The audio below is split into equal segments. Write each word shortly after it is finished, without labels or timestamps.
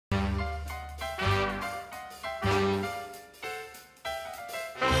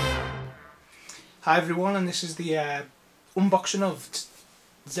Hi everyone, and this is the unboxing of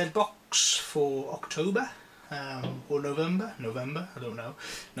Zbox for October or November. I don't know.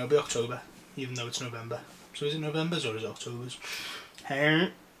 No, it'll be October, even though it's November. So is it November's or is it October's?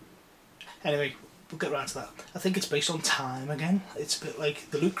 Anyway, we'll get round to that. I think it's based on time again. It's a bit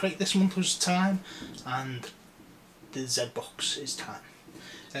like the Loot Crate this month was time, and the Zbox is time.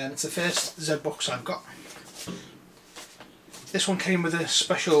 It's the first Zbox I've got. This one came with a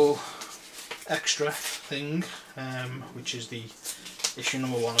special extra thing, which is the issue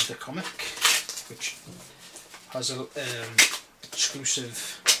number 1 of the comic, which has a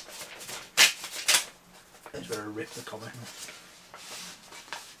exclusive. It's where I rip the comic.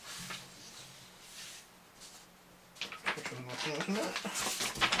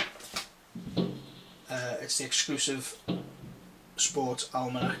 It's the exclusive sports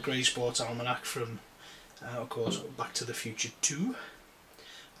almanac, grey sports almanac from, of course, Back to the Future 2.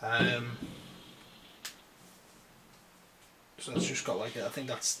 So that's just got like I think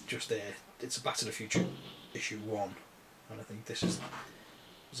that's just there. It's a Back to the Future issue 1, and I think this is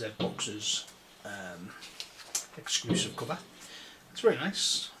Zbox's exclusive cover. It's very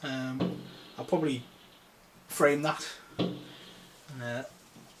nice. I'll probably frame that and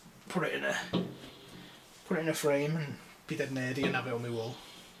put it in a frame and be dead nerdy and have it on my wall.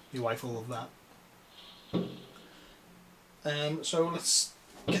 My wife will love that. So let's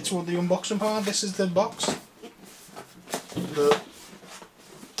get to the unboxing part. This is the box. The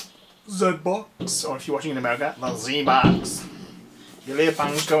Zbox, or if you're watching in America, the Zbox. You'll hear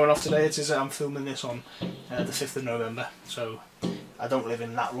bangs going off today. It is, I'm filming this on the 5th of November, so I don't live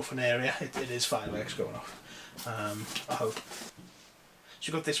in that rough an area. It is fireworks going off, I hope. So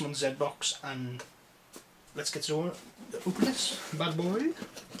you've got this one, Zbox, and let's get to open this bad boy.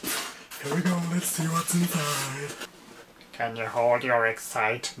 Here we go, let's see what's inside. Can you hold your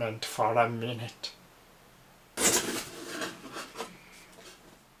excitement for a minute?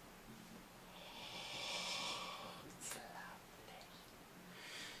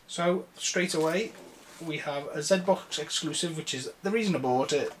 So straight away we have a Zbox exclusive, which is the reason I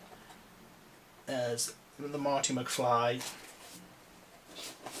bought it, as the Marty McFly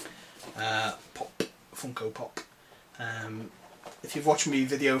pop, Funko Pop. If you've watched my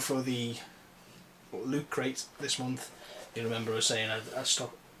video for the Loot Crate this month, you remember I was saying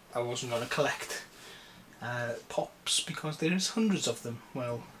I wasn't going to collect pops because there's hundreds of them.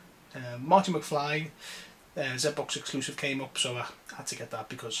 Well, Marty McFly Zbox exclusive came up, so I had to get that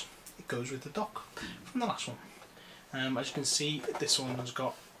because it goes with the dock from the last one. As you can see, this one has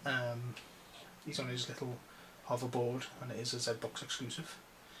got he's on his little hoverboard, and it is a Zbox exclusive.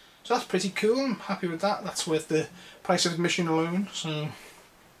 So that's pretty cool. I'm happy with that. That's worth the price of admission alone. So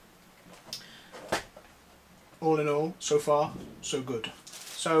all in all, so far, so good.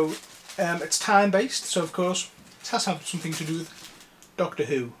 So it's time based, so of course it has to have something to do with Doctor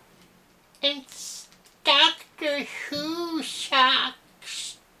Who. It's Doctor Who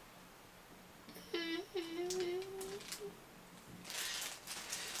socks.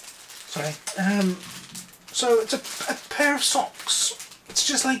 Sorry. So it's a pair of socks. It's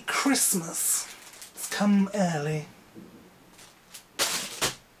just like Christmas. It's come early.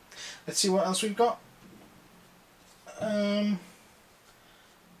 Let's see what else we've got. A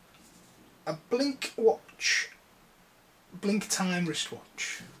blink watch. Blink time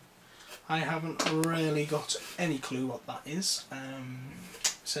wristwatch. I haven't really got any clue what that is.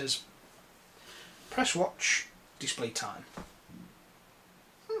 It says press watch, display time.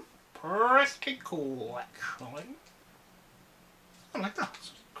 Pretty cool actually. I like that.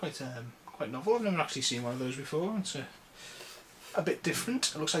 It's quite novel. I've never actually seen one of those before. It's a bit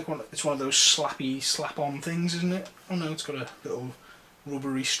different. It looks like it's one of those slappy slap-on things, isn't it? Oh no, it's got a little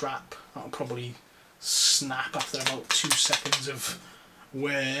rubbery strap. That'll probably snap after about 2 seconds of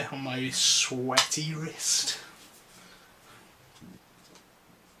wear on my sweaty wrist.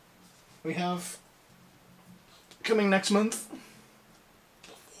 We have coming next month,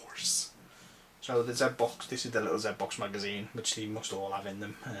 The Force. So the Zbox. This is the little Zbox magazine, which they must all have in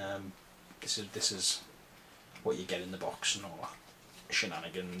them. This is what you get in the box and all that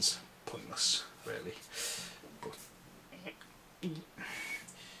shenanigans. Pointless, really.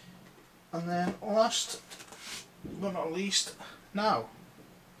 And then last but not least, now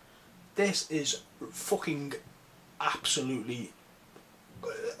this is fucking absolutely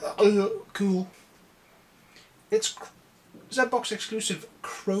cool. It's Zbox exclusive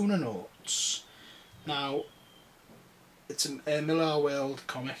Chrononauts. Now it's a Millar World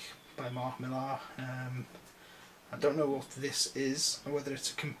comic by Mark Millar. I don't know what this is, or whether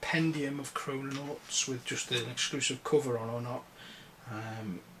it's a compendium of Chrononauts with just an exclusive cover on or not.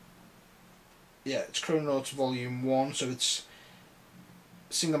 yeah, it's Chrononauts Volume 1, so it's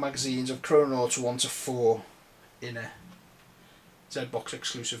single magazines of Chrononauts 1 to 4 in a Zbox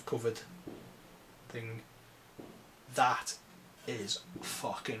exclusive covered thing. That is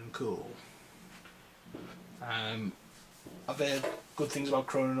fucking cool. I've heard good things about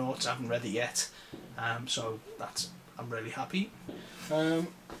Chrononauts. I haven't read it yet, so I'm really happy. And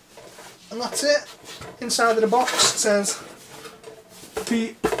that's it. Inside of the box it says,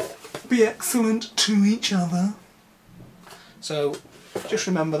 "Be excellent to each other." So just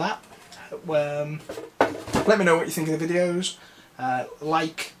remember that. Let me know what you think of the videos.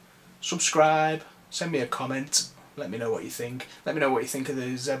 Like, subscribe, send me a comment. Let me know what you think. Let me know what you think of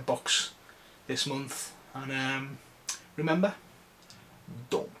the Zbox this month. And remember,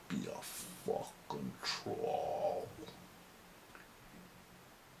 don't be a fucking troll.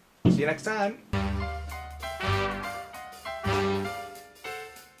 See you next time.